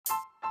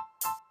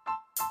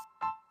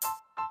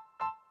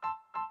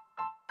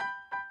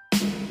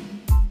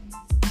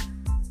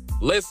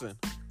Listen,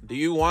 do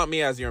you want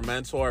me as your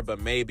mentor, but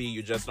maybe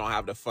you just don't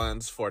have the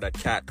funds for the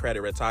CAT Credit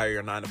Retire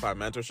Your 9-to-5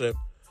 mentorship?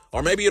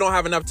 Or maybe you don't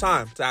have enough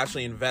time to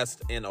actually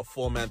invest in a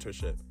full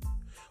mentorship.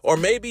 Or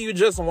maybe you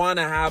just want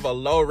to have a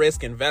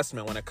low-risk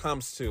investment when it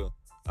comes to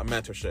a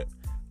mentorship.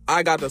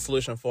 I got the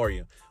solution for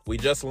you. We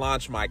just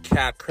launched my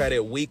CAT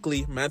Credit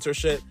Weekly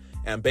mentorship.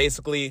 And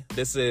basically,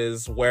 this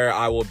is where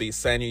I will be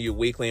sending you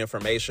weekly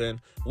information,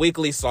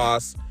 weekly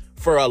sauce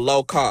for a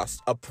low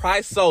cost. A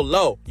price so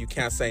low, you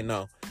can't say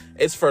no.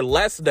 It's for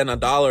less than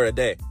 $1 a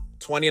day,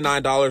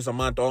 $29 a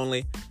month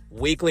only.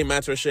 Weekly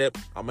mentorship.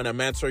 I'm going to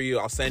mentor you.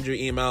 I'll send you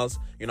emails.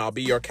 I'll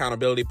be your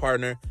accountability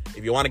partner.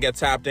 If you want to get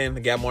tapped in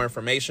to get more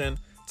information,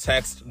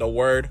 text the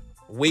word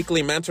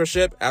weekly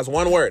mentorship as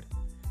one word.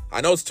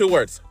 I know it's 2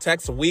 words.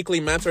 Text weekly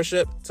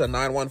mentorship to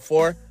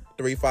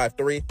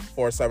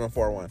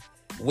 914-353-4741.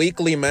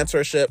 Weekly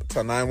mentorship to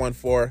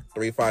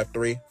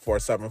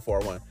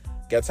 914-353-4741.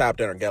 Get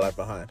tapped in or get left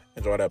behind.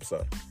 Enjoy the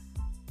episode.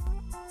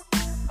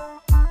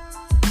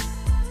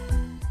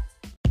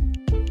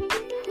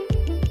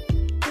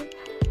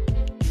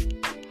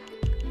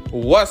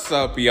 What's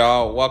up,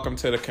 y'all? Welcome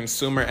to the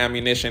Consumer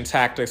Ammunition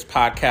Tactics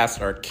Podcast,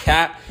 or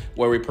CAT,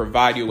 where we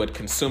provide you with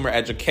consumer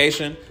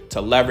education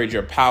to leverage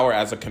your power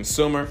as a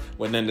consumer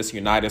within this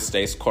United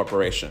States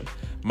corporation.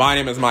 My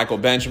name is Michael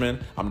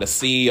Benjamin. I'm the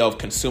CEO of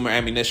Consumer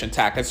Ammunition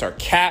Tactics, or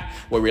CAT,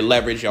 where we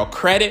leverage your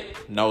credit,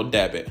 no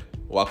debit.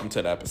 Welcome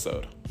to the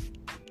episode.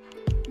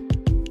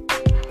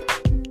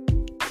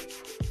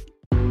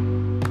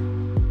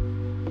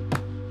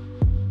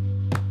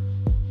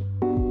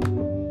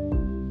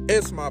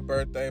 It's my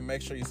birthday.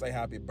 Make sure you say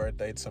happy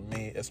birthday to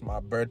me. It's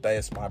my birthday.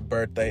 It's my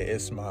birthday.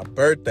 It's my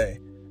birthday.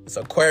 It's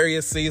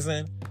Aquarius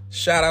season.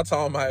 Shout out to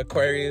all my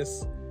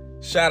Aquarius.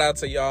 Shout out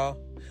to y'all.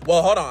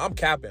 Well, hold on. I'm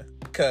capping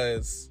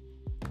because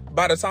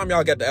by the time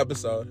y'all get the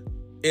episode,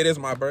 it is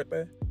my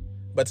birthday.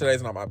 But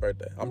today's not my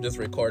birthday. I'm just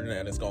recording it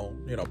and it's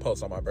going to,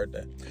 post on my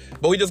birthday.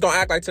 But we just going to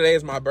act like today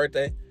is my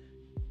birthday.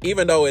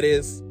 Even though it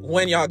is,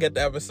 when y'all get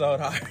the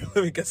episode, all right,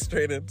 let me get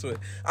straight into it.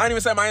 I didn't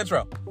even say my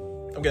intro.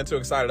 I'm getting too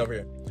excited over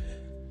here.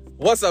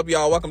 What's up,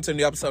 y'all? Welcome to a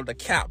new episode of the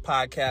CAT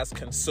Podcast,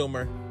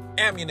 Consumer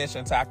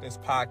Ammunition Tactics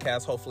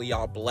Podcast. Hopefully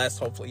y'all blessed.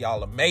 Hopefully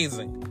y'all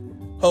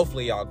amazing.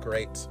 Hopefully y'all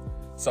great.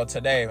 So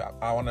today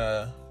I want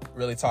to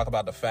really talk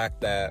about the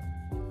fact that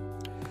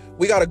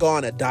we got to go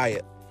on a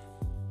diet.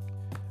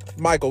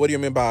 Michael, what do you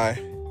mean by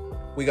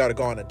we got to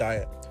go on a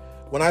diet?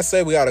 When I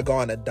say we got to go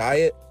on a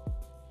diet,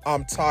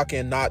 I'm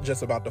talking not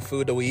just about the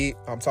food that we eat.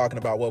 I'm talking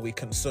about what we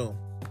consume.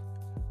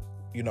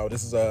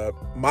 This is a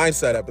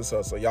mindset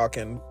episode, so y'all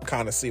can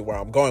kind of see where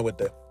I'm going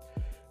with it.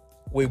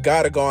 We've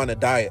got to go on a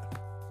diet.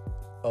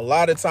 A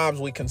lot of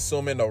times we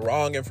consuming the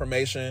wrong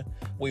information.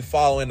 We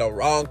following the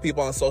wrong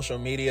people on social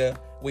media.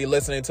 We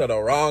listening to the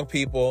wrong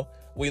people.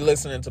 We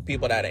listening to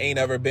people that ain't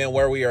ever been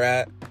where we are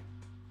at.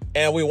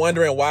 And we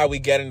wondering why we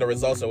getting the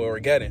results that we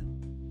were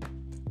getting.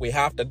 We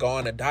have to go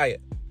on a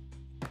diet.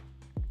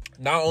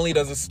 Not only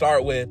does it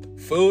start with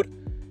food,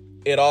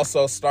 it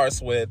also starts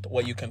with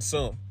what you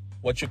consume.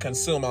 What you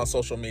consume on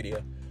social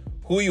media,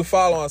 who you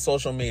follow on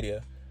social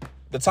media,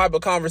 the type of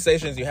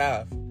conversations you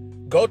have.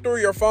 Go through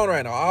your phone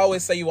right now. I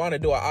always say you want to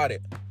do an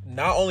audit.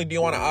 Not only do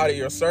you want to audit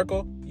your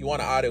circle, you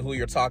want to audit who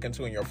you're talking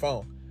to in your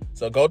phone.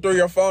 So go through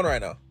your phone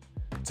right now.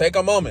 Take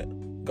a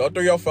moment. Go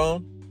through your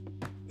phone.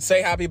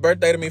 Say happy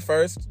birthday to me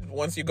first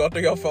once you go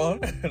through your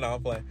phone. No,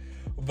 I'm playing.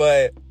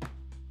 But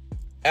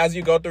as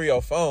you go through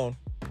your phone,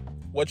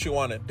 what you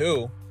want to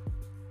do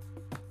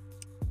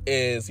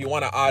is you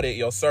want to audit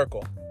your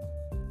circle.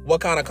 What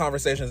kind of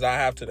conversations did I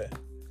have today?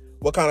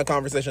 What kind of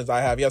conversations did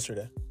I have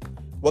yesterday?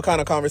 What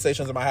kind of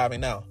conversations am I having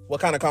now? What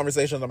kind of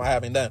conversations am I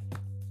having then?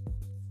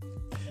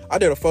 I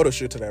did a photo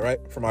shoot today, right?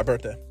 For my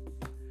birthday.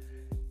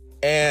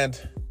 And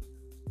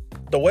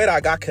the way that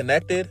I got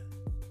connected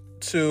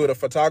to the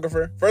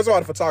photographer, first of all,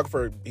 the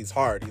photographer, he's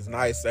hard. He's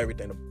nice,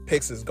 everything. The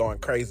pics is going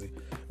crazy.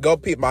 Go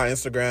peep my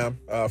Instagram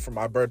for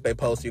my birthday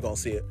post. You're going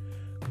to see it.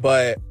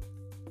 But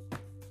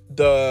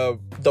the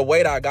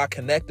way that I got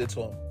connected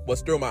to him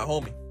was through my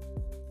homie.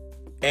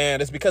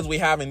 And it's because we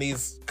having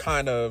these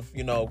kind of,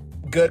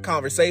 good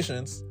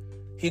conversations.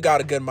 He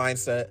got a good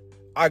mindset.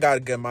 I got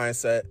a good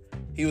mindset.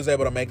 He was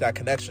able to make that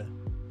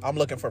connection. I'm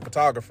looking for a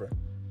photographer.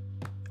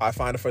 I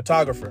find a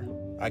photographer.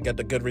 I get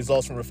the good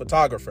results from the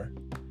photographer.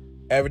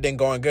 Everything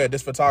going good.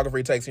 This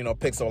photographer takes,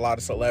 pics of a lot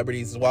of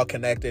celebrities, is well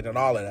connected and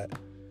all of that.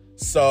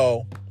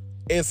 So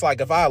it's like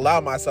if I allow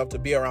myself to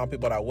be around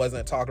people that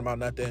wasn't talking about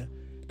nothing,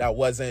 that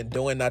wasn't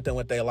doing nothing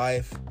with their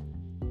life,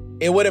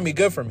 it wouldn't be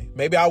good for me.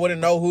 Maybe I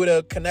wouldn't know who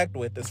to connect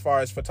with as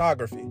far as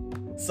photography.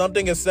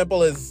 Something as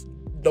simple as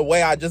the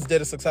way I just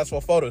did a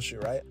successful photo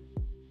shoot, right?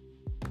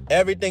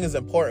 Everything is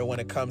important when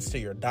it comes to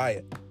your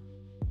diet.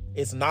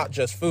 It's not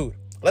just food.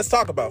 Let's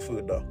talk about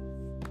food, though.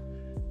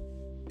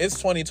 It's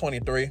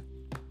 2023.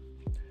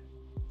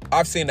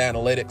 I've seen the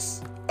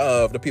analytics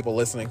of the people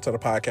listening to the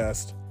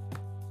podcast.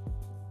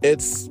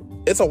 It's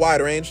a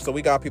wide range. So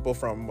we got people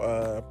from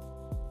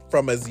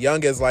as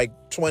young as like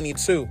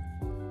 22,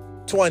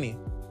 20,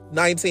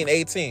 19,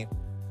 18,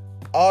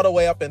 all the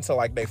way up into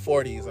like their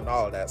 40s and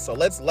all of that. So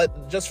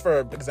just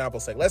for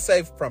example's sake, let's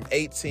say from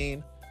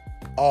 18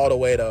 all the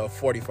way to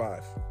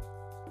 45.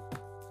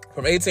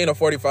 From 18 to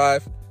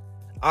 45,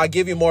 I'll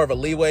give you more of a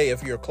leeway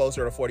if you're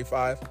closer to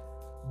 45,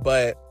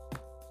 but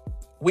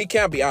we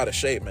can't be out of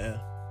shape, man.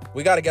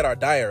 We got to get our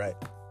diet right.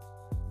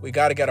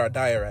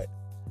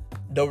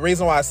 The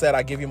reason why I said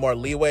I give you more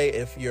leeway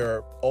if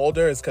you're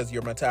older is because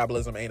your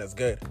metabolism ain't as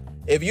good.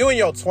 If you in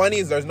your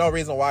 20s, there's no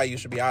reason why you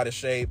should be out of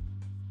shape,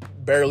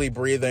 barely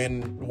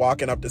breathing,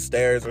 walking up the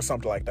stairs or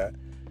something like that.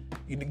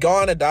 You go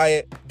on a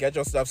diet, get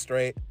your stuff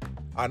straight.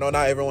 I know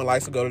not everyone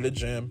likes to go to the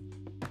gym.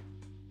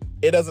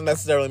 It doesn't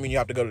necessarily mean you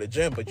have to go to the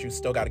gym, but you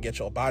still got to get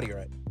your body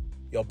right.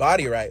 Your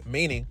body right,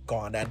 meaning go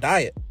on that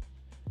diet.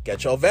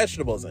 Get your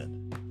vegetables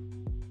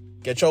in.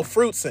 Get your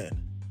fruits in.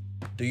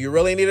 Do you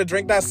really need to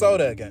drink that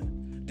soda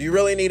again? Do you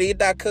really need to eat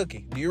that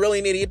cookie? Do you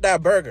really need to eat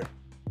that burger?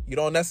 You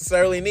don't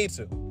necessarily need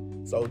to.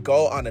 So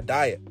go on a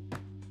diet.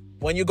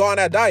 When you go on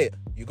that diet,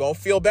 you're going to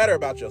feel better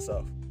about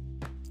yourself.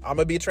 I'm going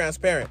to be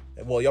transparent.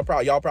 Well, y'all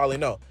probably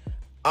know.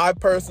 I've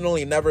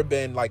personally never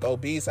been like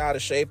obese, out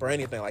of shape, or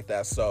anything like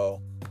that.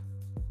 So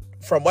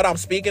from what I'm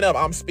speaking of,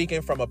 I'm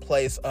speaking from a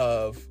place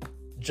of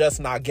just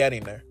not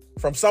getting there.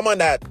 From someone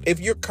that, if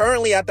you're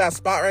currently at that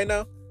spot right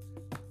now,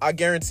 I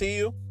guarantee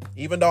you,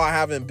 even though I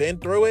haven't been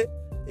through it,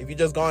 if you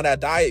just go on that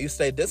diet, you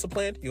stay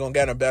disciplined, you're going to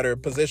get in a better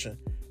position.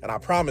 And I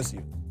promise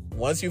you,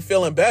 once you're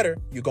feeling better,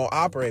 you're going to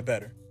operate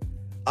better.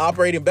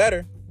 Operating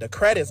better, the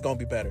credit's going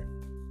to be better.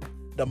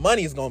 The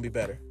money's going to be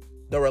better.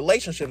 The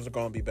relationships are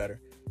going to be better.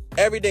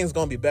 Everything's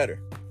going to be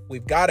better.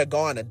 We've got to go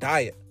on a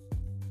diet.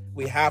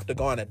 We have to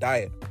go on a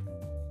diet.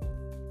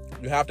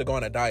 You have to go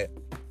on a diet.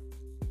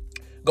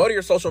 Go to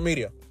your social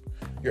media,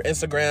 your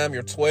Instagram,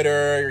 your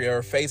Twitter,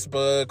 your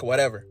Facebook,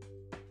 whatever.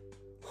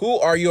 Who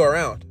are you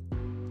around?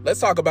 Let's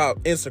talk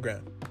about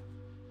Instagram.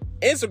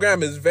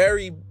 Instagram is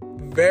very,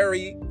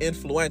 very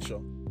influential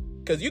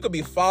because you could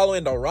be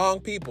following the wrong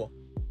people.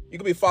 You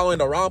could be following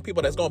the wrong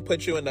people that's going to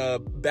put you in a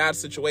bad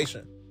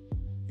situation.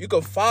 You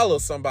could follow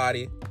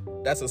somebody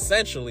that's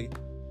essentially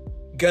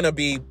going to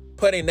be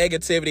putting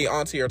negativity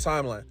onto your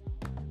timeline.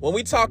 When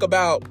we talk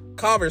about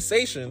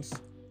conversations,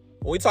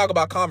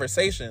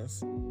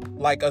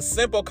 like a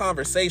simple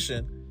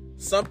conversation,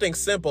 something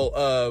simple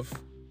of,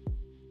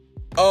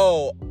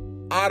 oh,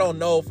 I don't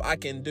know if I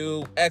can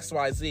do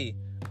XYZ.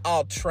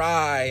 I'll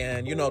try,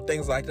 and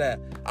things like that.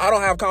 I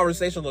don't have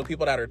conversations with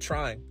people that are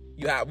trying.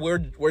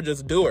 We're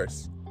just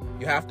doers.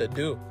 You have to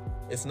do.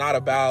 It's not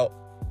about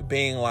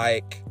being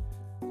like,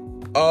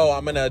 oh,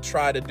 I'm going to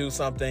try to do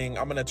something.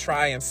 I'm going to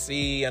try and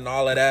see and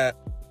all of that.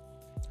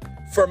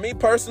 For me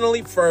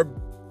personally, for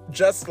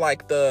just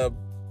like the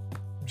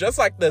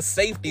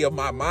safety of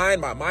my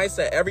mind, my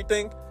mindset,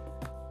 everything,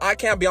 I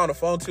can't be on the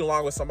phone too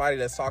long with somebody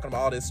that's talking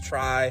about all this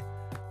try.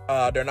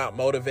 They're not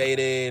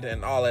motivated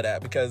and all of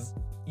that, because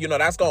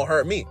that's gonna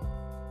hurt me.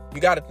 You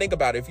got to think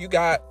about it. If you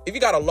got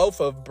a loaf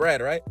of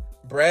bread, right?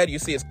 Bread, you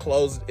see, it's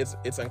closed.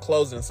 It's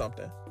enclosed in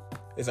something.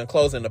 It's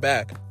enclosed in the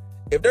bag.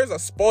 If there's a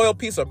spoiled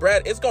piece of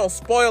bread, it's gonna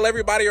spoil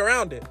everybody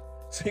around it.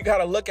 So you got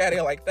to look at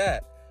it like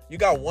that. You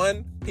got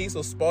one piece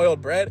of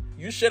spoiled bread,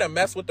 you shouldn't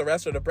mess with the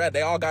rest of the bread.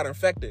 They all got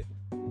infected.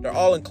 They're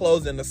all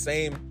enclosed in the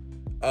same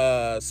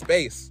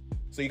space.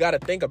 So you got to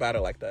think about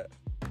it like that.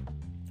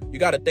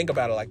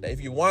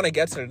 If you want to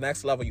get to the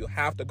next level, you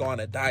have to go on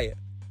a diet.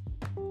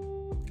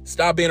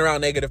 Stop being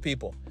around negative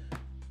people.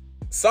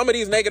 Some of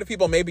these negative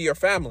people may be your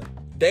family.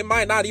 They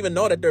might not even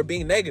know that they're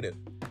being negative.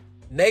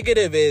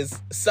 Negative is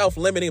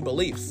self-limiting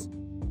beliefs.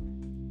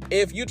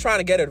 If you're trying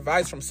to get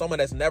advice from someone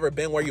that's never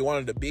been where you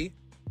wanted to be,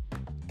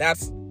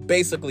 that's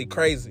basically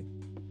crazy.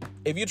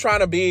 If you're trying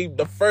to be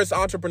the first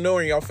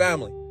entrepreneur in your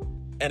family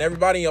and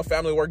everybody in your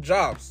family work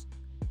jobs,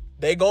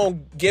 they gonna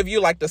give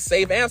you like the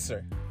safe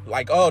answer.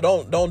 Like, oh,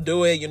 don't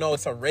do it.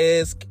 It's a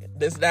risk,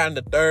 this, that, and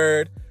the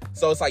third.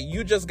 So it's like,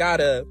 you just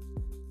gotta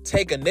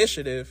take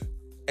initiative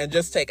and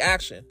just take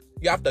action.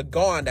 You have to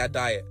go on that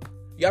diet.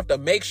 You have to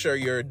make sure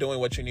you're doing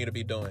what you need to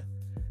be doing.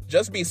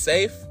 Just be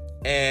safe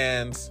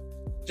and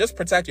just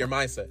protect your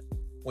mindset.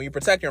 When you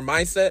protect your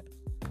mindset,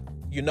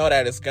 you know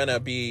that it's gonna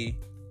be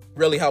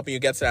really helping you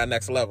get to that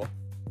next level.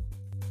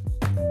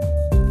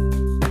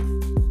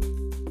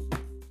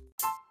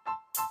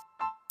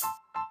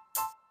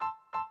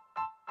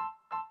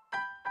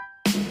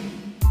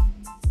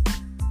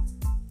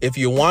 If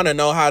you want to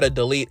know how to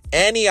delete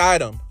any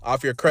item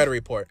off your credit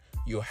report,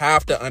 you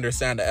have to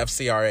understand the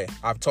FCRA.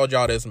 I've told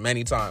y'all this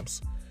many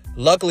times.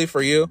 Luckily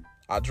for you,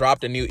 I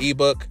dropped a new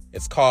ebook.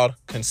 It's called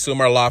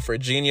Consumer Law for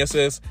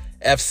Geniuses,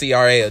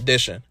 FCRA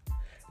Edition.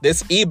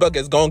 This ebook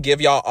is going to give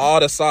y'all all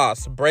the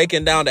sauce,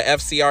 breaking down the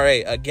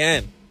FCRA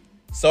again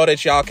so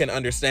that y'all can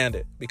understand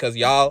it, because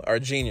y'all are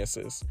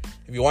geniuses.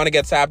 If you want to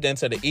get tapped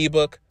into the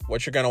ebook,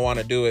 what you're going to want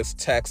to do is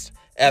text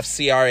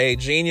FCRA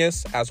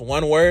Genius as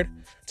one word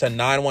to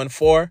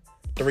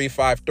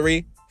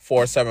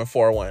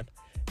 914-353-4741.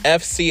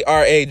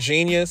 FCRA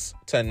Genius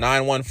to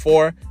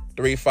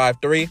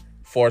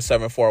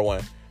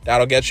 914-353-4741.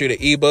 That'll get you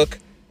the ebook,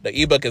 The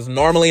ebook is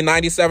normally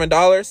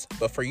 $97,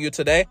 but for you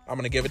today, I'm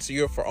going to give it to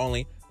you for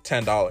only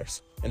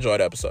 $10. Enjoy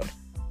the episode.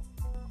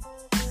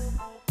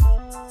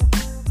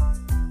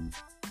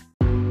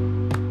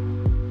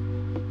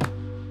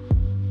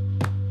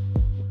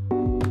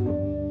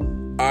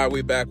 All right,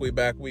 we back.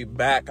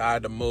 I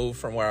had to move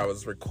from where I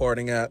was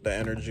recording at. The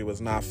energy was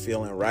not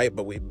feeling right,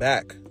 but we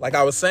back. Like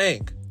I was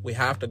saying, we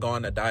have to go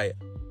on a diet.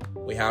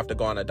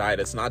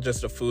 It's not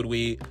just the food we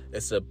eat,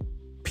 it's the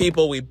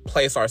people we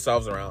place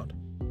ourselves around.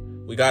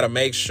 We got to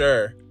make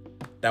sure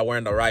that we're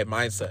in the right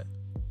mindset.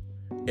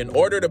 In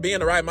order to be in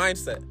the right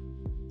mindset,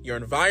 your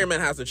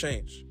environment has to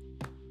change.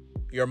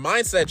 Your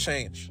mindset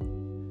change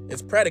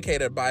is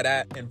predicated by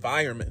that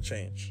environment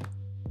change.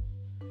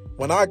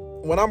 When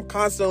I'm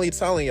constantly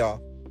telling y'all,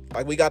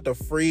 like we got the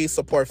free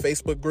support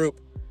Facebook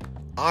group,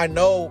 I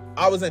know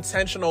I was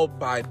intentional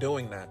by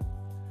doing that.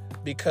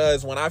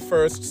 Because when I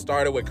first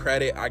started with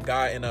credit, I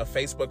got in a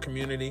Facebook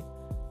community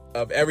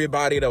of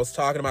everybody that was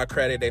talking about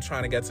credit. They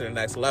trying to get to the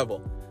next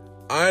level.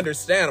 I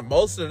understand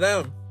most of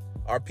them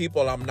are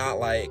people I'm not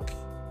like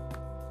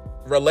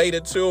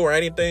related to or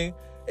anything.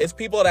 It's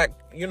people that,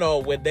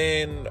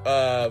 within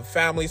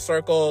family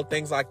circle,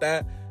 things like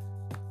that.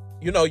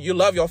 You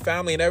love your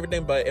family and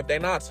everything, but if they're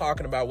not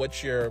talking about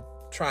what you're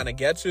trying to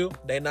get to,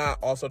 they're not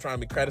also trying to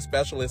be credit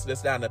specialists,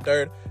 this, that, and the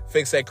third,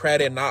 fix their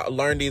credit, not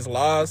learn these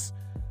laws.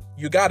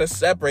 You got to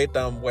separate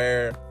them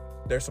where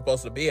they're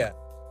supposed to be at.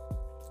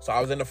 So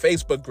I was in a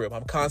Facebook group.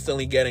 I'm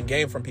constantly getting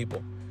game from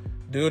people.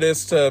 Do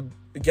this to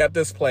get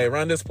this play,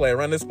 run this play. I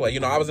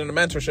was in the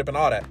mentorship and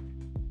all that.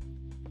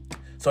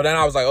 So then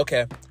I was like,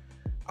 okay,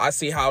 I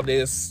see how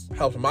this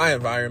helps my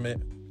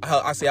environment.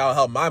 I see how it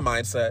helped my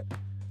mindset.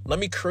 Let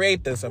me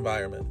create this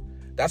environment.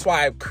 That's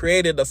why I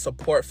created the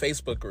support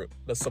Facebook group,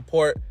 the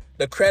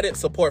credit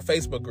support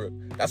Facebook group.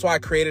 That's why I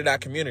created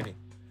that community.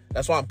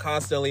 That's why I'm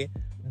constantly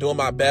doing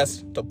my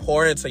best to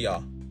pour into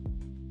y'all.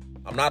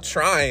 I'm not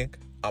trying.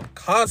 I'm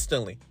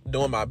constantly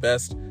doing my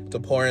best to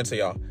pour into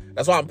y'all.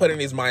 That's why I'm putting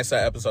these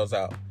mindset episodes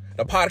out.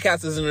 The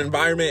podcast is an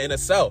environment in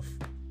itself.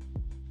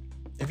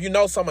 If you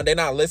know someone, they're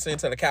not listening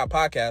to the Cap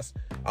podcast,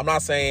 I'm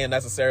not saying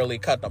necessarily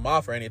cut them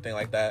off or anything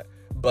like that.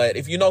 But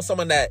if you know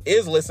someone that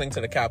is listening to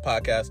the Cap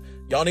podcast,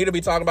 y'all need to be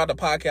talking about the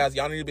podcast.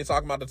 Y'all need to be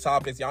talking about the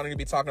topics. Y'all need to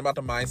be talking about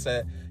the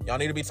mindset. Y'all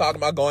need to be talking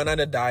about going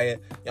on a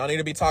diet. Y'all need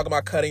to be talking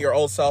about cutting your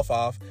old self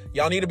off.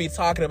 Y'all need to be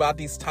talking about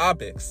these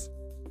topics.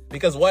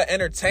 Because what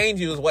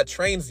entertains you is what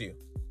trains you.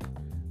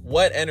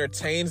 What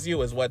entertains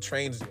you is what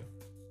trains you.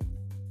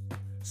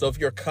 So if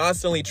you're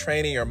constantly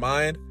training your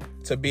mind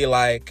to be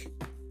like,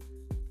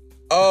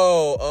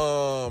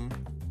 let's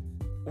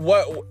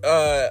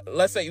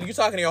say you're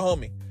talking to your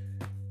homie.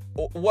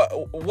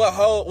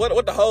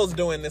 What the hoes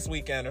doing this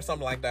weekend or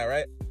something like that,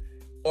 right?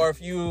 Or if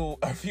you're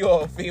a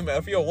female,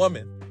 if you're a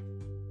woman,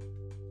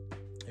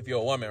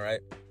 right?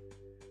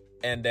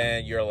 And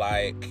then you're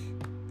like,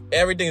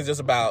 everything is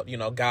just about,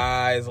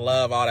 guys,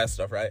 love, all that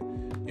stuff, right?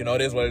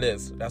 It is what it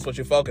is. That's what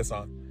you focus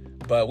on.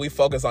 But we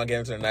focus on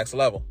getting to the next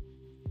level.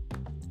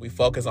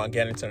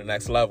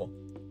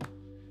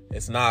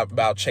 It's not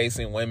about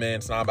chasing women.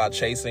 It's not about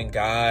chasing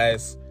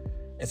guys.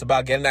 It's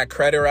about getting that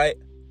credit right.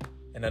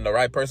 And then the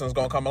right person's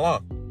going to come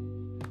along.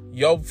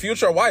 Your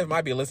future wife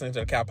might be listening to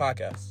the Cap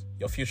podcast.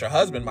 Your future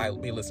husband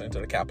might be listening to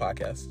the Cap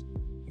podcast.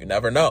 You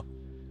never know.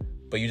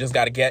 But you just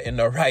got to get in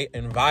the right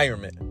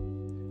environment.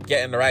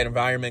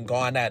 Go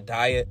on that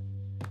diet.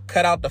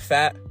 Cut out the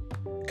fat.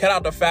 Cut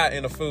out the fat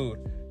in the food.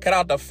 Cut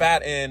out the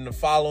fat in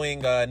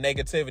following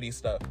negativity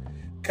stuff.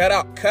 Cut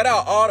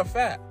out all the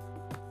fat.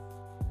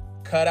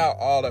 Cut out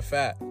all the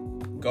fat.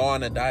 Go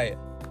on a diet.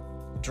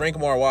 Drink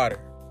more water.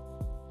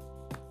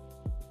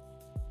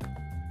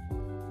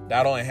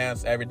 That'll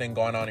enhance everything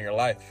going on in your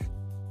life.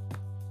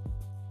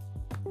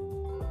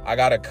 I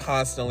gotta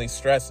constantly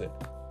stress it.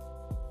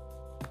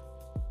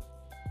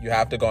 You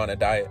have to go on a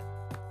diet.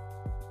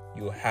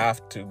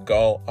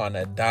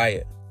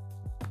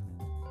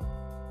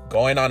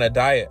 Going on a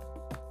diet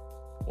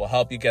will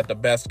help you get the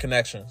best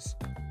connections,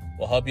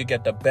 will help you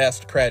get the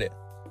best credit,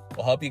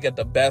 will help you get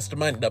the best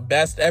money, the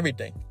best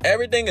everything.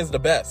 Everything is the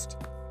best.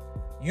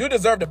 You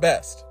deserve the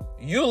best.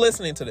 You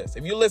listening to this,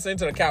 if you're listening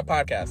to the Cap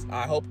podcast,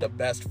 I hope the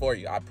best for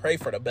you. I pray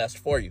for the best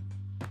for you.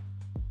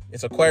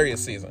 It's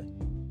Aquarius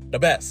season. The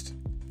best.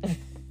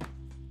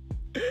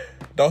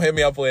 Don't hit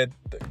me up with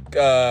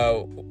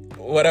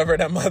whatever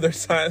that mother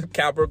sign,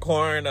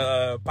 Capricorn,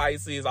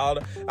 Pisces, all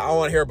that. I don't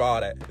want to hear about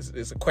all that.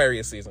 It's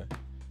Aquarius season.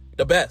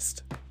 The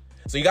best.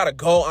 So you got to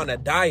go on a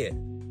diet.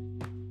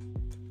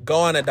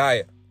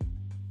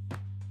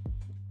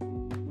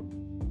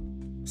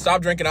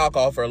 Stop drinking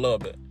alcohol for a little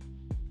bit.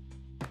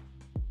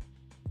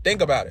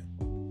 Think about it.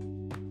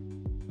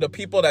 The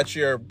people that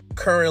you're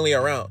currently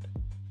around.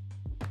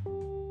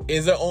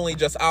 Is it only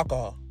just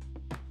alcohol?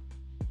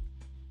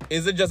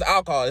 Is it just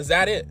alcohol? Is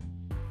that it?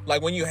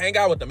 Like when you hang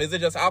out with them, is it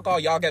just alcohol?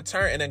 Y'all get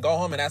turned and then go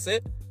home and that's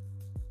it?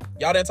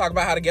 Y'all didn't talk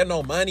about how to get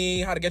no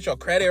money, how to get your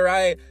credit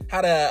right,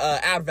 how to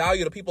add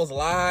value to people's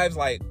lives.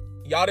 Like,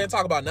 y'all didn't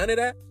talk about none of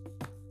that?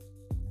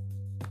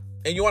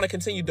 And you want to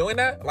continue doing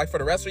that, like, for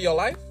the rest of your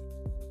life?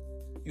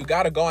 You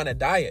got to go on a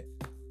diet.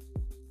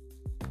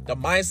 The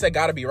mindset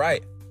got to be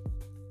right.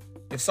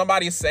 If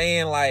somebody's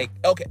saying like,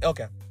 okay.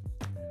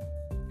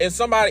 If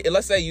somebody,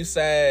 let's say you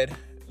said,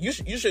 you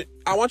should,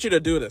 I want you to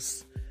do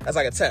this as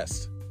like a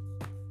test.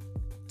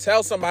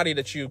 Tell somebody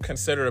that you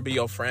consider to be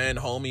your friend,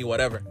 homie,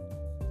 whatever.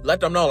 Let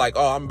them know like,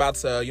 oh, I'm about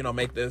to,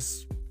 make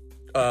this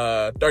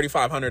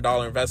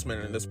 $3,500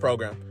 investment in this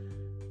program.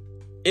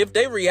 If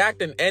they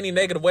react in any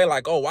negative way,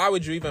 like, oh, why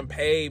would you even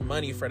pay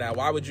money for that?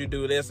 Why would you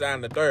do this, that,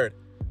 and the third?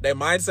 Their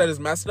mindset is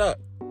messed up.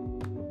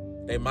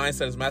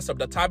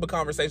 The type of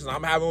conversations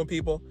I'm having with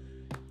people,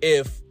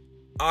 if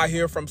I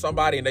hear from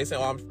somebody and they say,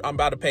 oh, I'm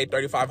about to pay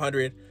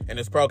 $3,500 in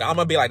this program, I'm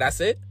going to be like,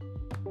 that's it?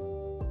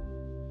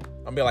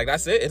 I'm going to be like,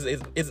 that's it?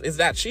 Is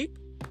that cheap?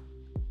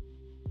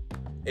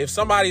 If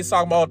somebody's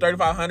talking about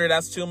 $3,500,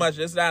 that's too much,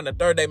 this, that, and the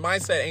third, their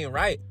mindset ain't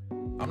right.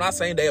 I'm not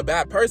saying they're a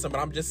bad person, but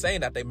I'm just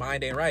saying that their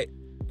mind ain't right.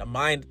 The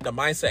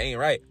mindset ain't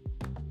right.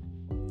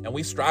 And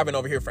we striving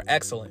over here for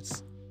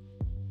excellence.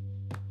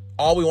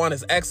 All we want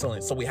is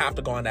excellence, so we have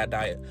to go on that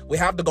diet. We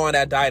have to go on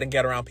that diet and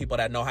get around people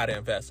that know how to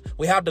invest.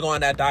 We have to go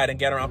on that diet and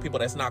get around people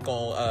that's not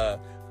going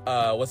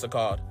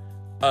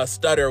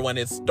stutter when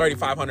it's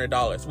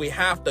 $3,500. We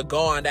have to go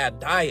on that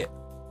diet.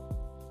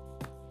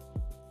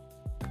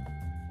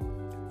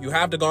 You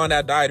have to go on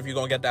that diet if you're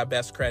going to get that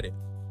best credit.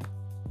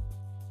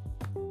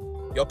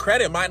 Your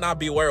credit might not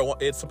be where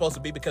it's supposed to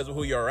be because of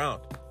who you're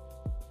around.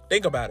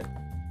 Think about it.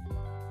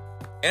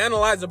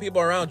 Analyze the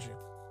people around you.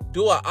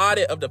 Do an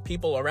audit of the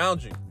people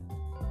around you.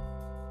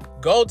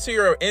 Go to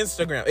your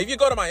Instagram. If you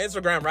go to my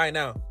Instagram right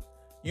now,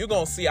 you're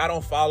going to see I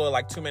don't follow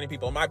like too many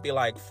people. It might be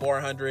like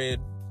 400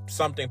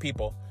 something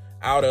people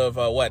out of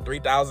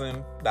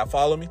 3,000 that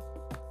follow me.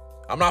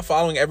 I'm not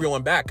following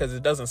everyone back because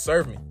it doesn't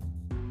serve me.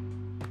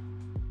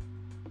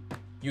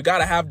 You got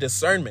to have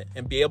discernment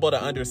and be able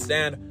to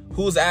understand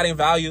who's adding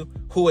value,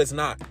 who is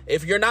not.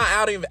 If you're not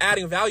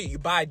adding value,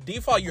 by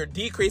default, you're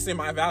decreasing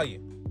my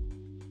value.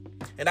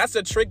 And that's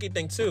a tricky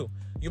thing too.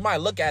 You might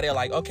look at it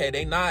like, okay,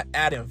 they're not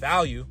adding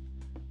value,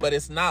 but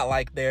it's not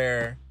like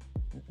they're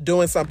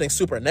doing something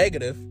super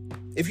negative.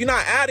 If you're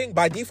not adding,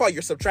 by default,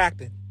 you're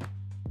subtracting.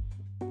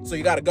 So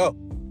you got to go.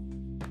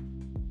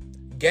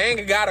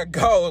 Gang got to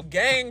go.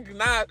 Gang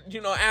not,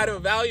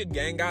 adding value.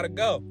 Gang got to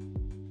go.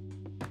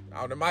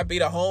 Now, there might be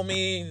the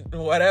homie,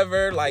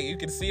 whatever, like you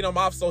can see them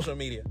off social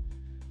media.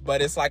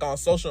 But it's like on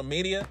social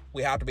media,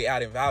 we have to be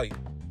adding value.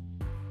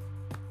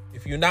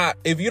 If you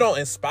don't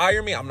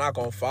inspire me, I'm not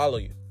going to follow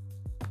you.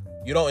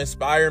 You don't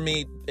inspire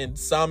me in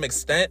some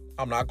extent,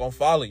 I'm not going to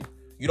follow you.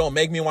 You don't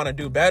make me want to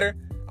do better,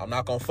 I'm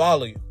not going to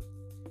follow you.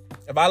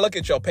 If I look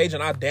at your page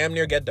and I damn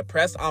near get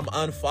depressed, I'm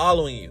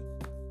unfollowing you.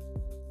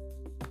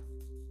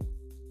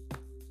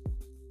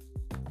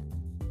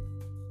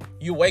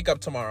 You wake up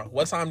tomorrow.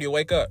 What time do you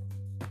wake up?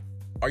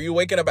 Are you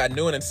waking up at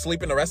noon and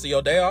sleeping the rest of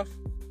your day off?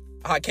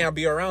 I can't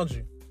be around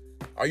you.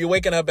 Are you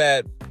waking up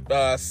at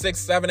 6,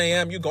 7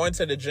 a.m.? You going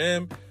to the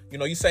gym?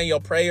 You saying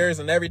your prayers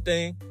and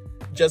everything?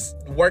 Just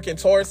working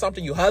towards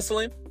something? You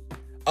hustling?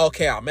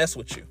 Okay, I'll mess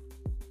with you.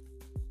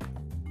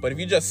 But if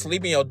you just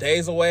sleeping your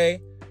days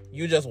away,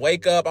 you just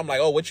wake up, I'm like,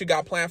 oh, what you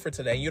got planned for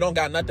today? You don't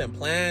got nothing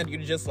planned. You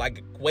just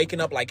like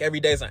waking up like every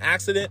day is an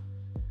accident.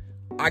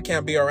 I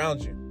can't be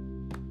around you.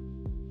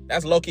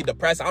 That's low-key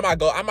depressing.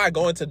 I might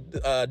go into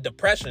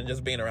depression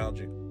just being around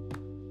you.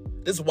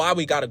 This is why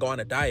we got to go on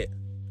a diet.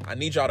 I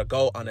need y'all to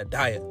go on a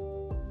diet.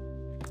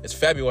 It's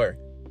February.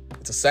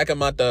 It's the second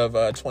month of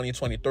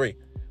 2023.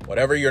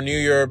 Whatever your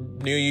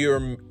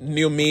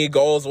new me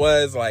goals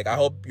was, like, I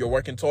hope you're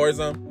working towards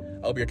them.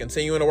 I hope you're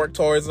continuing to work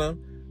towards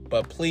them.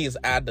 But please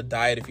add the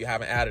diet if you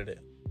haven't added it.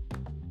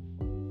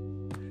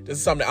 This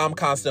is something I'm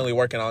constantly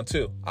working on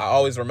too. I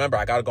always remember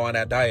I got to go on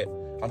that diet.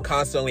 I'm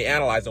constantly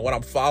analyzing what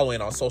I'm following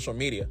on social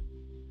media.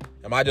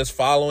 Am I just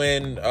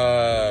following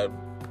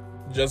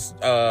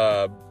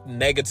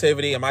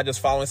negativity? Am I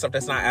just following stuff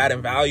that's not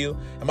adding value?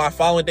 Am I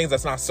following things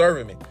that's not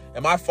serving me?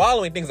 Am I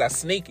following things that's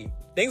sneaky?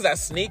 Things that's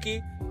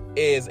sneaky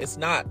is it's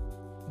not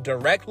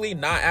directly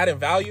not adding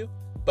value,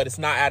 but it's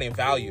not adding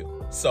value.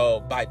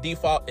 So by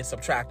default, it's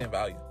subtracting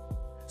value.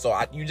 So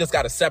you just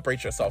got to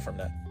separate yourself from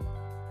that.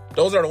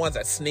 Those are the ones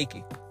that's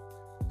sneaky.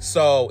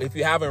 So if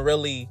you haven't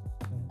really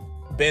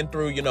been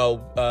through, doing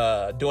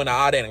the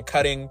audit and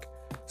cutting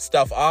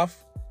stuff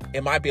off,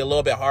 it might be a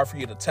little bit hard for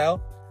you to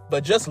tell.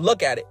 But just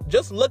look at it.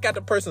 Just look at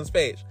the person's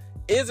page.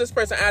 Is this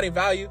person adding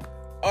value?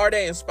 Are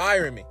they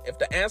inspiring me? If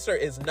the answer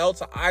is no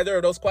to either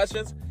of those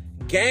questions,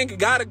 gang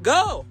gotta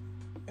go.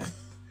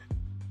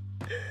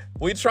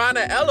 We trying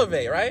to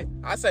elevate, right?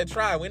 I said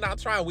try. We're not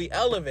trying. We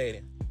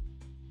elevating.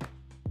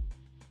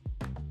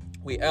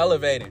 We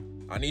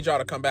elevating. I need y'all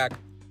to come back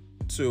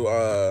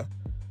to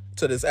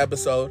this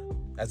episode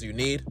as you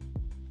need.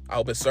 I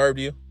hope it served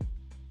you.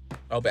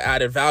 I hope it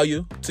added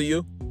value to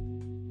you.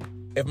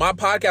 If my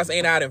podcast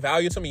ain't adding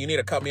value to me, you need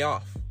to cut me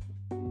off.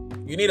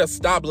 You need to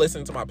stop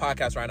listening to my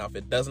podcast right now if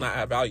it does not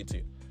add value to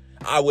you.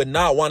 I would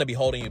not want to be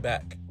holding you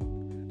back.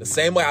 The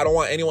same way I don't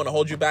want anyone to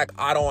hold you back,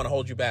 I don't want to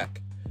hold you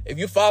back. If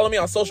you follow me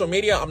on social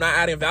media, I'm not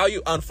adding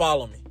value,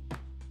 unfollow me.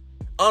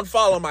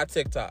 Unfollow my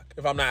TikTok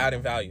if I'm not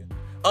adding value.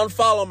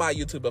 Unfollow my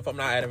YouTube if I'm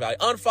not adding value.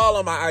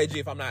 Unfollow my IG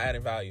if I'm not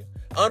adding value.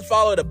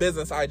 Unfollow the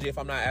business IG if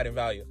I'm not adding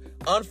value.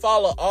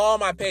 Unfollow all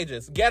my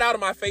pages. Get out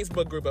of my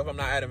Facebook group if I'm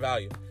not adding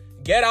value.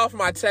 Get off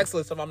my text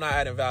list if I'm not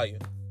adding value.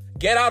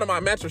 Get out of my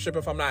mentorship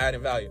if I'm not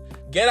adding value.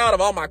 Get out of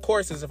all my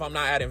courses if I'm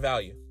not adding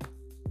value.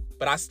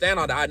 But I stand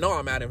on that. I know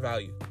I'm adding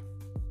value.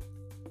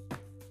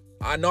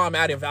 I know I'm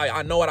adding value.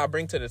 I know what I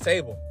bring to the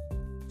table.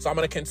 So I'm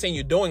going to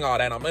continue doing all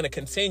that. I'm going to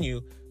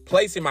continue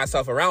placing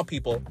myself around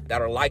people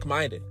that are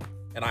like-minded.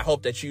 And I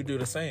hope that you do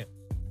the same.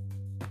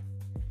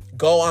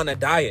 Go on a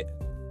diet.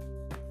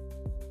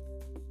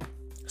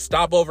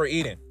 Stop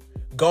overeating.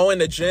 Go in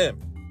the gym.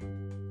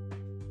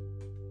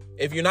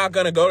 If you're not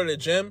going to go to the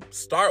gym,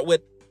 start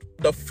with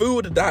the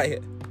food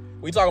diet.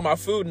 We talking about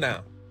food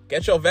now.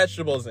 Get your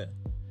vegetables in.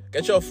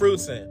 Get your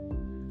fruits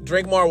in.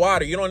 Drink more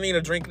water. You don't need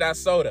to drink that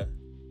soda.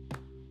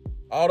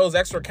 All those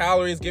extra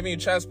calories giving you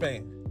chest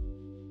pain.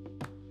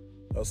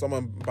 Or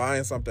someone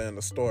buying something in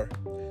the store.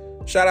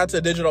 Shout out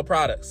to digital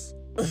products.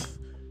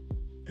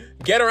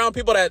 Get around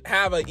people that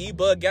have an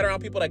ebook. Get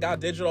around people that got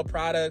digital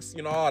products.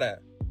 You know, all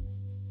that.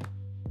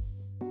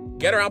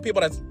 Get around people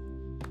that's...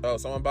 Oh,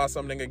 someone bought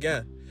something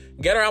again.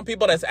 Get around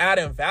people that's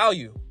adding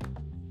value.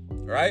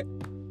 Right?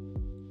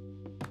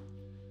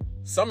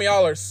 Some of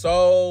y'all are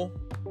so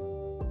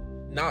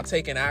not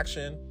taking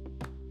action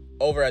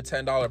over a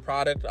 $10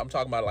 product. I'm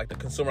talking about like the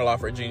Consumer Law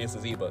for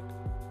Geniuses ebook.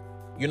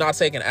 You're not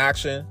taking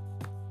action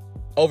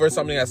over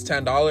something that's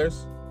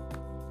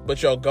 $10,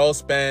 but you'll go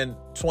spend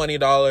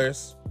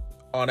 $20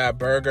 on that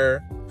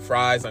burger,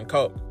 fries, and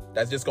Coke.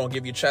 That's just going to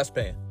give you chest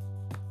pain.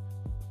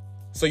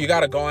 So you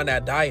got to go on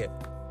that diet.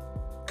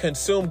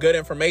 Consume good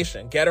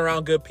information. Get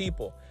around good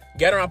people.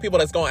 Get around people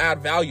that's going to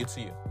add value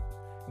to you.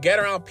 Get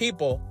around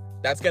people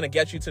that's going to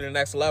get you to the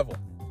next level.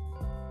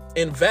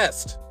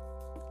 Invest.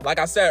 Like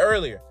I said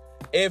earlier,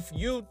 if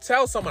you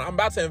tell someone I'm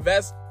about to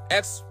invest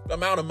X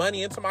amount of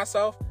money into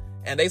myself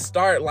and they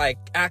start like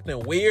acting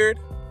weird,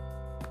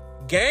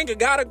 gang, it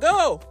gotta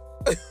go.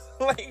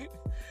 Like,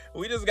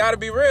 we just gotta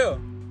be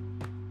real.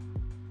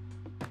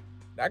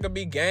 That could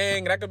be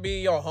gang, that could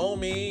be your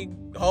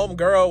homie,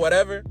 homegirl,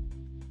 whatever.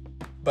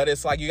 But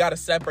it's like you gotta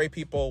separate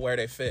people where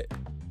they fit.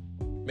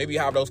 Maybe you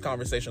have those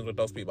conversations with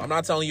those people. I'm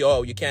not telling you,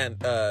 oh, you can't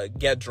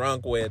get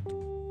drunk with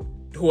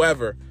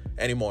whoever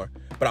anymore.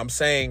 But I'm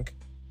saying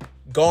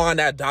go on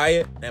that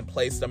diet and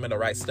place them in the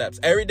right steps.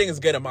 Everything is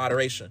good in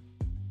moderation.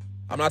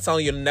 I'm not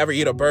telling you to never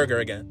eat a burger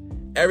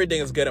again.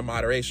 Everything is good in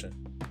moderation.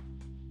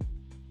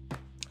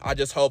 I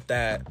just hope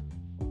that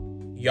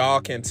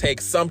y'all can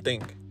take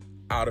something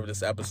out of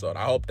this episode.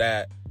 I hope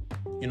that,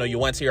 you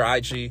went to your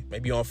IG.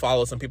 Maybe you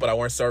unfollow some people that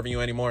weren't serving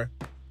you anymore.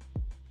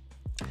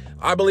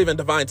 I believe in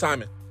divine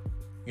timing.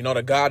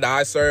 The God that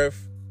I serve,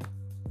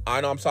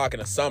 I know I'm talking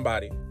to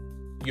somebody.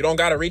 You don't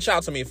got to reach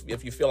out to me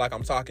if you feel like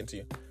I'm talking to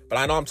you. But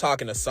I know I'm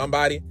talking to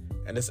somebody,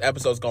 and this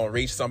episode's going to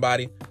reach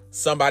somebody.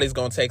 Somebody's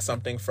going to take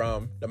something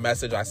from the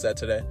message I said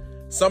today.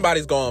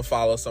 Somebody's going to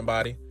follow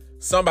somebody.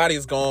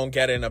 Somebody's going to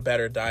get in a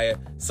better diet.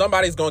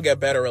 Somebody's going to get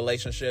better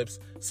relationships.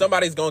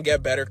 Somebody's going to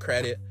get better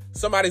credit.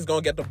 Somebody's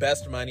going to get the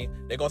best money.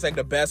 They're going to take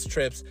the best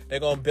trips.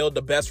 They're going to build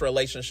the best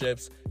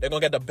relationships. They're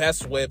going to get the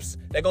best whips.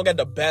 They're going to get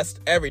the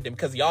best everything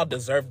because y'all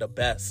deserve the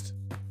best.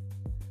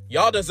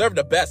 Y'all deserve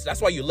the best.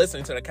 That's why you're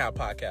listening to the Cap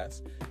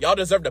Podcast. Y'all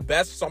deserve the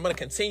best, so I'm going to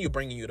continue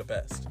bringing you the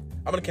best.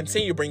 I'm going to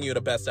continue bringing you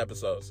the best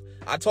episodes.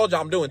 I told you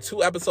I'm doing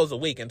 2 episodes a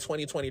week in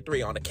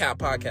 2023 on the Cap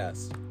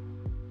Podcast.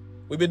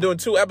 We've been doing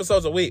 2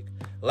 episodes a week.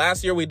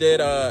 Last year we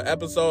did an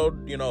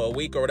episode, a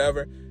week or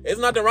whatever. There's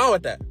nothing wrong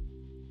with that.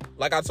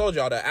 Like I told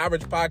y'all, the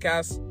average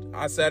podcast,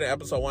 I said in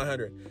episode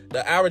 100,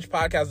 the average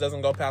podcast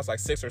doesn't go past like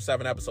 6 or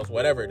 7 episodes,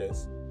 whatever it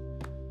is.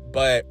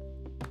 But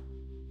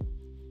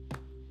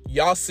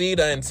y'all see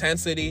the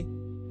intensity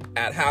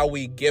at how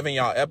we giving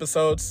y'all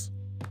episodes.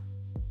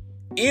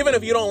 Even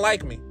if you don't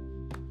like me,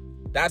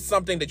 that's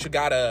something that you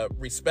gotta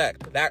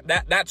respect.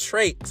 That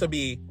trait to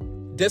be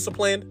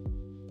disciplined,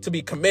 to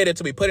be committed,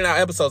 to be putting out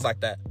episodes like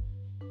that.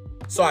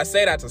 So I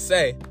say that to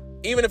say,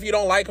 even if you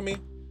don't like me,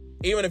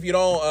 even if you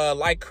don't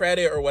like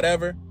credit or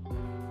whatever,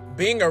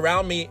 being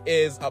around me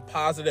is a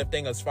positive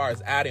thing as far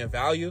as adding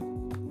value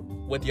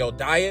with your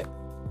diet,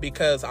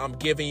 because I'm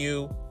giving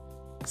you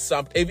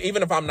something,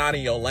 even if I'm not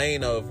in your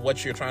lane of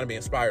what you're trying to be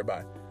inspired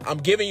by, I'm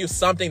giving you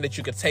something that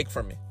you could take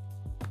from me.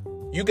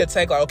 You could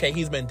take like, okay,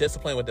 he's been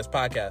disciplined with this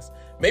podcast.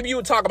 Maybe you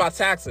would talk about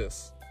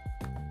taxes,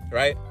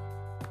 right?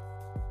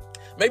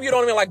 Maybe you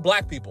don't even like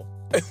black people.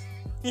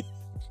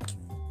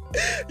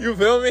 You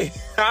feel me?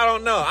 I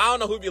don't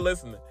know who be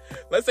listening.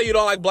 Let's say you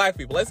don't like black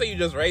people. Let's say you're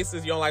just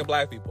racist, you don't like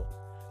black people.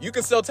 You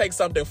can still take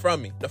something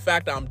from me. The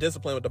fact that I'm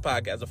disciplined with the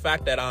podcast, the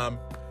fact that I'm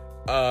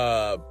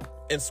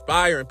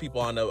inspiring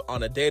people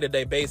on a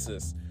day-to-day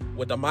basis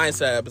with the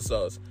mindset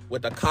episodes,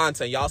 with the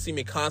content. Y'all see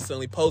me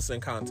constantly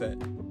posting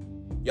content.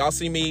 Y'all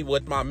see me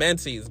with my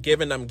mentees,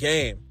 giving them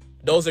game.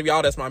 Those of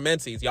y'all that's my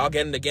mentees, y'all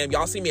getting the game.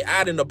 Y'all see me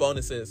adding the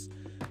bonuses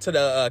to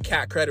the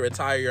CAT Credit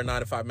Retire Your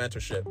 9-to-5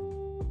 mentorship.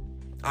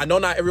 I know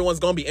not everyone's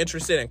going to be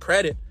interested in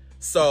credit,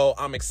 So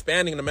I'm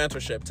expanding the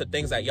mentorship to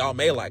things that y'all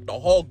may like. The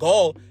whole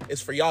goal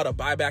is for y'all to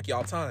buy back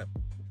y'all time.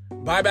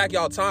 Buy back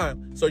y'all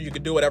time so you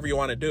can do whatever you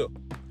want to do.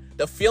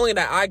 The feeling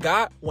that I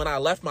got when I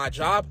left my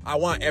job, I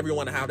want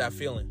everyone to have that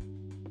feeling.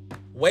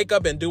 Wake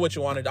up and do what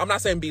you want to do. I'm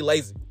not saying be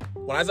lazy.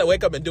 When I say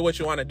wake up and do what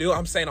you want to do,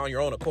 I'm saying on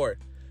your own accord.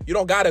 You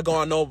don't got to go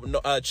on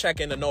check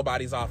into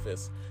nobody's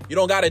office. You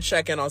don't got to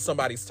check in on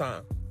somebody's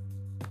time.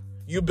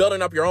 You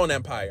building up your own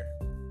empire.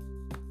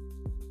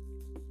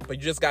 But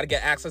you just got to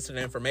get access to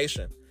the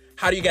information.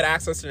 How do you get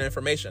access to the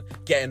information?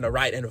 Get in the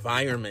right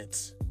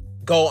environment.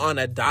 Go on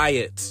a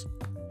diet.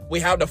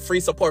 We have the free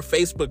support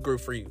Facebook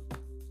group for you.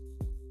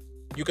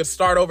 You can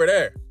start over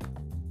there.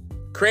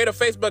 Create a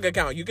Facebook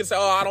account. You can say,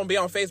 oh, I don't be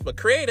on Facebook.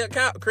 Create an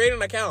account.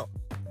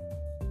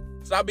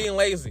 Stop being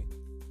lazy.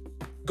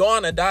 Go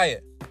on a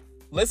diet.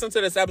 Listen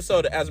to this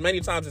episode as many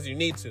times as you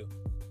need to.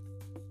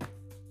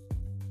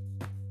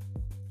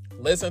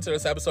 Listen to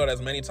this episode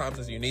as many times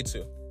as you need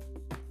to.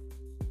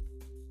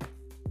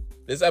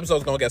 This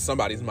episode's gonna get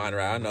somebody's mind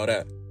right. I know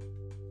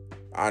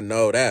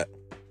that.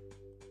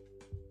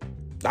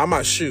 I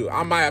might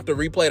have to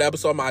replay the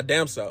episode my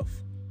damn self.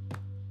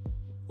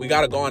 We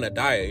gotta go on a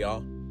diet,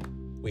 y'all.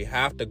 We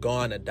have to go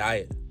on a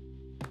diet.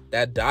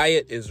 That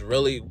diet is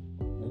really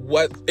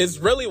what is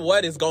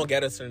gonna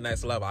get us to the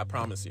next level, I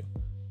promise you.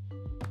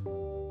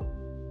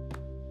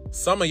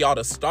 Some of y'all,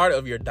 the start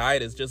of your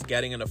diet is just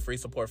getting in a free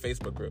support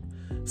Facebook group.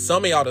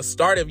 Some of y'all, the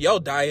start of your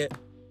diet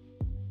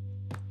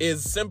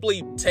is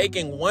simply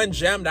taking one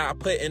gem that I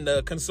put in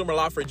the Consumer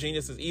Law for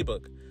Geniuses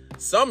ebook.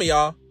 Some of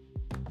y'all,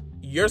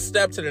 your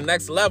step to the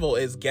next level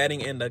is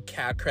getting in the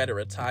CAD Credit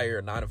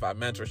Retire 9-to-5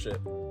 mentorship.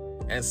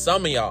 And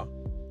some of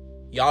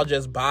y'all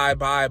just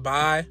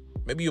buy.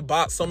 Maybe you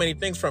bought so many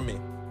things from me.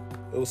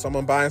 It was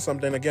someone buying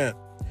something again.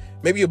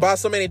 Maybe you bought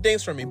so many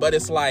things from me, but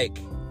it's like,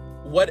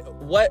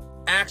 what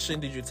action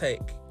did you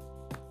take?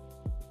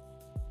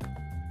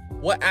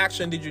 What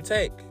action did you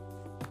take?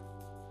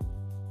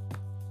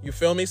 You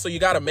feel me? So you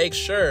got to make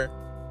sure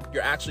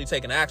you're actually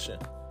taking action.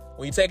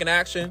 When you take an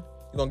action,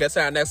 you're going to get to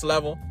that next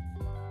level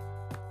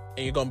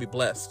and you're going to be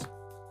blessed.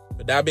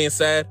 With that being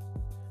said,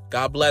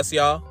 God bless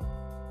y'all.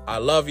 I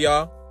love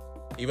y'all.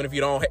 Even if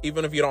you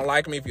don't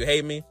like me, if you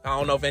hate me, I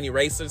don't know if any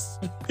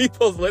racist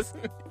people's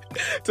listening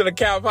to the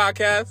CAP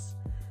podcast.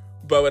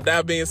 But with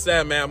that being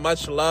said, man,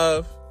 much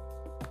love.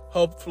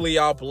 Hopefully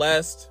y'all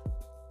blessed.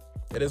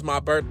 It is my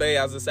birthday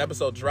as this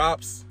episode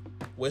drops.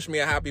 Wish me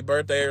a happy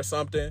birthday or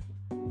something.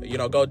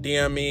 Go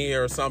DM me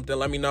or something.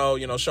 Let me know,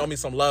 show me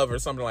some love or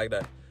something like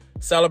that.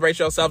 Celebrate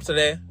yourself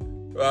today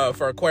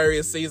for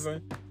Aquarius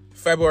season.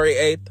 February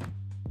 8th.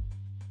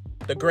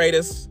 The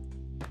greatest.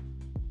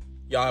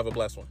 Y'all have a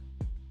blessed one.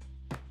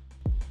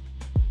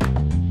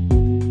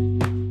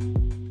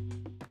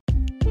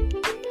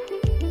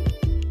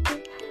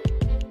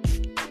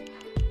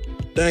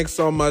 Thanks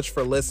so much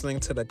for listening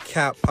to the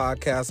CAP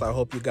podcast. I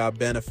hope you got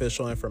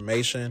beneficial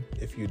information.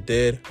 If you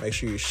did, make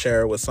sure you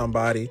share it with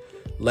somebody.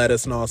 Let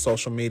us know on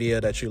social media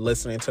that you're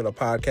listening to the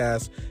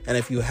podcast. And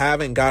if you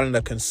haven't gotten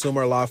the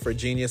Consumer Law for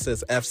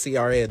Geniuses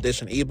FCRA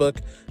edition ebook,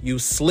 you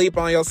sleep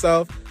on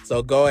yourself.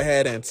 So go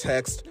ahead and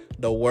text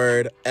the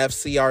word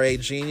FCRA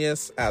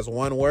Genius as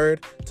one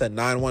word to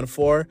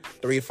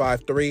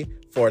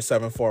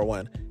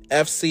 914-353-4741.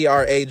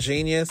 FCRA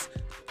Genius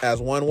as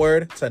one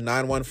word to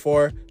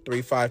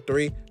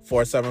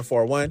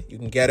 914-353-4741. You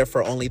can get it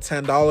for only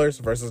 $10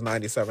 versus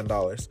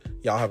 $97.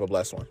 Y'all have a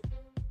blessed one.